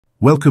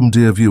Welcome,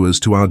 dear viewers,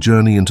 to our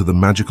journey into the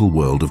magical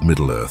world of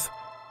Middle-earth.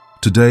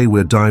 Today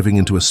we're diving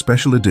into a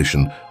special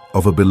edition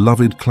of a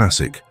beloved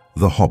classic,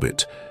 The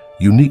Hobbit,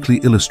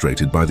 uniquely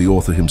illustrated by the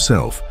author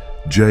himself,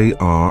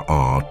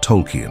 J.R.R.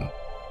 Tolkien.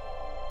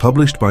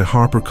 Published by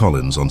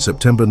HarperCollins on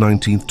September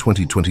 19,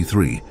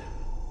 2023,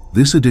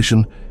 this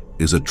edition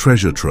is a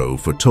treasure trove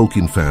for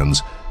Tolkien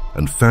fans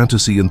and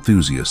fantasy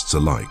enthusiasts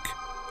alike.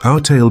 Our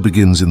tale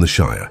begins in the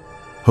Shire,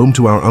 home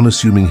to our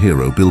unassuming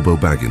hero Bilbo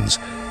Baggins,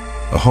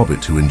 a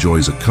hobbit who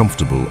enjoys a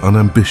comfortable,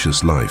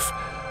 unambitious life.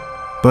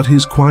 But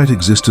his quiet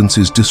existence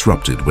is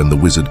disrupted when the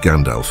wizard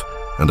Gandalf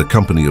and a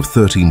company of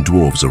 13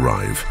 dwarves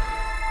arrive,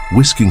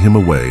 whisking him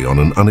away on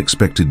an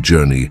unexpected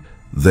journey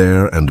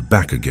there and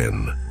back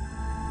again.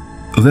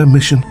 Their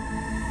mission?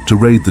 To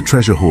raid the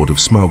treasure hoard of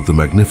Smaug the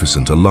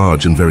Magnificent, a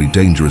large and very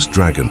dangerous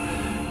dragon.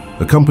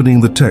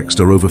 Accompanying the text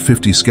are over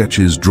 50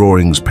 sketches,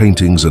 drawings,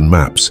 paintings, and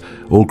maps,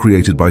 all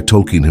created by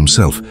Tolkien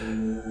himself,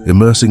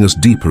 immersing us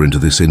deeper into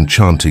this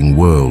enchanting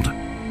world.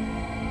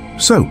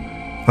 So,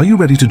 are you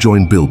ready to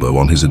join Bilbo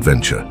on his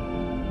adventure?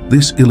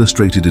 This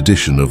illustrated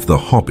edition of The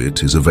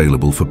Hobbit is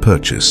available for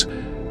purchase.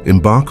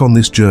 Embark on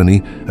this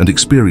journey and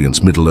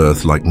experience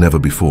Middle-earth like never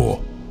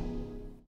before.